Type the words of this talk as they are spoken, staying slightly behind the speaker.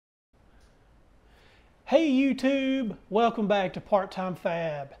Hey YouTube, welcome back to Part-Time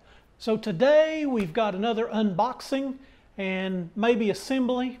Fab. So today we've got another unboxing and maybe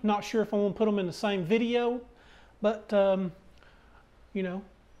assembly. Not sure if I want to put them in the same video, but you know,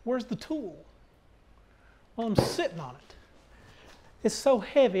 where's the tool? Well, I'm sitting on it. It's so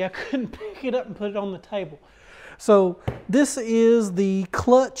heavy I couldn't pick it up and put it on the table. So this is the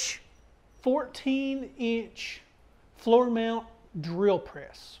Klutch 14-inch floor mount drill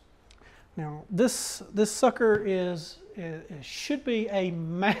press. Now this sucker should be a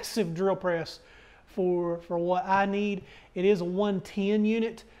massive drill press for what I need. It is a 110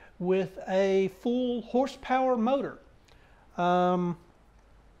 unit with a full horsepower motor. Got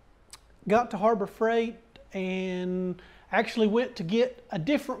to Harbor Freight and actually went to get a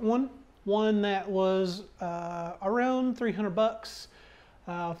different one that was around 300 bucks.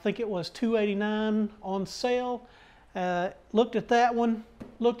 I think it was $289 on sale. Looked at that one,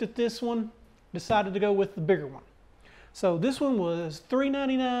 looked at this one, decided to go with the bigger one. So this one was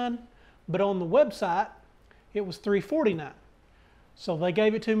 $399, but on the website it was $349. So they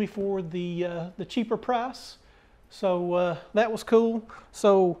gave it to me for the cheaper price. So that was cool.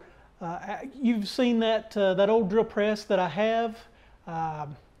 So you've seen that old drill press that I have.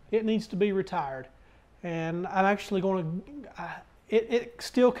 It needs to be retired, and I'm actually going to. It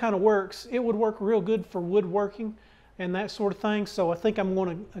still kind of works. It would work real good for woodworking and that sort of thing. So I think I'm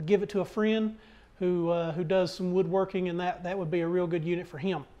going to give it to a friend who does some woodworking, and that would be a real good unit for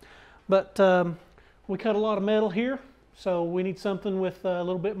him. But we cut a lot of metal here, so we need something with a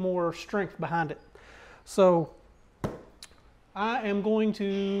little bit more strength behind it. So I am going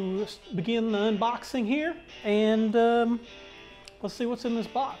to begin the unboxing here, and let's see what's in this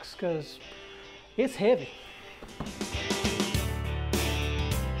box, because it's heavy.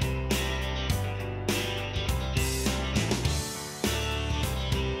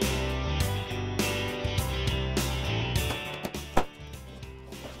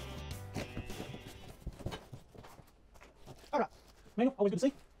 All right, manual, always good to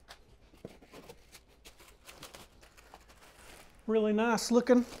see. Really nice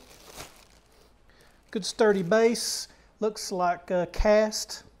looking, good sturdy base. Looks like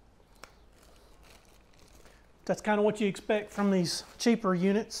cast. That's kind of what you expect from these cheaper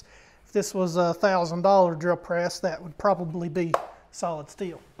units. If this was a $1,000 drill press, that would probably be solid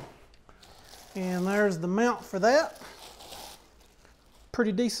steel. And there's the mount for that.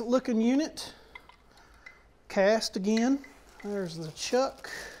 Pretty decent looking unit. Cast again. There's the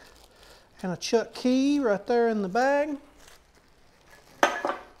chuck and a chuck key right there in the bag.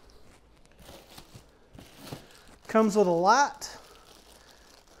 Comes with a light.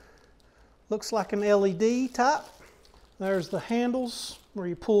 Looks like an LED type. There's the handles where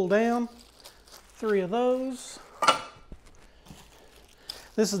you pull down. 3 of those.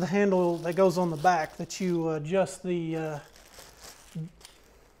 This is the handle that goes on the back that you adjust the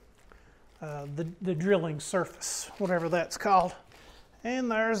drilling surface, whatever that's called.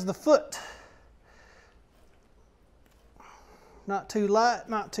 And there's the foot. Not too light,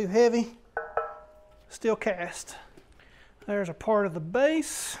 not too heavy. Still cast. There's a part of the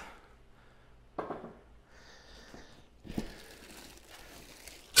base.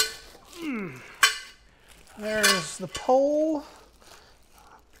 There's the pole.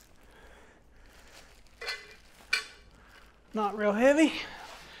 Not real heavy,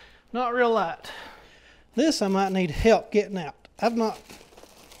 not real light. This I might need help getting out. I've not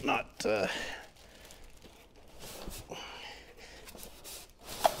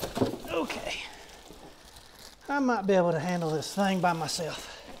okay. I might be able to handle this thing by myself.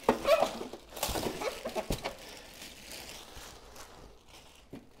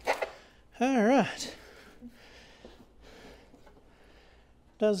 All right.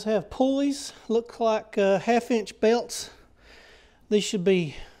 Does have pulleys. Look like 1/2-inch belts. These should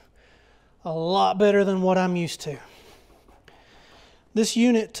be a lot better than what I'm used to. This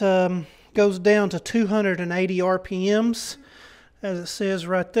unit goes down to 280 RPMs, as it says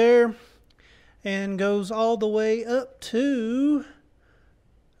right there, and goes all the way up to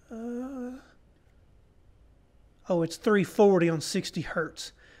it's 340 on 60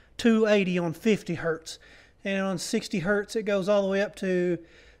 hertz, 280 on 50 hertz, and on 60 hertz it goes all the way up to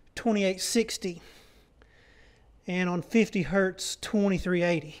 2860, and on 50 hertz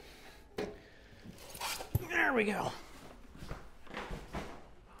 2380. There we go.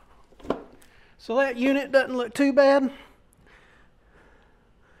 So that unit doesn't look too bad.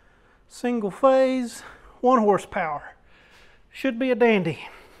 Single phase, 1 horsepower. Should be a dandy.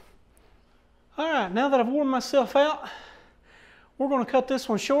 All right, now that I've worn myself out, we're going to cut this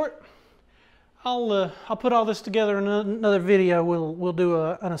one short. I'll put all this together in another video. We'll do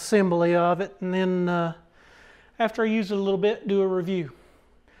an assembly of it, and then after I use it a little bit, do a review.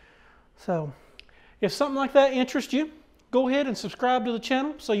 So if something like that interests you, go ahead and subscribe to the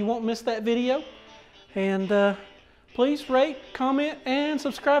channel so you won't miss that video. And please rate, comment, and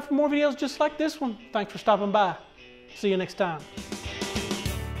subscribe for more videos just like this one. Thanks for stopping by. See you next time.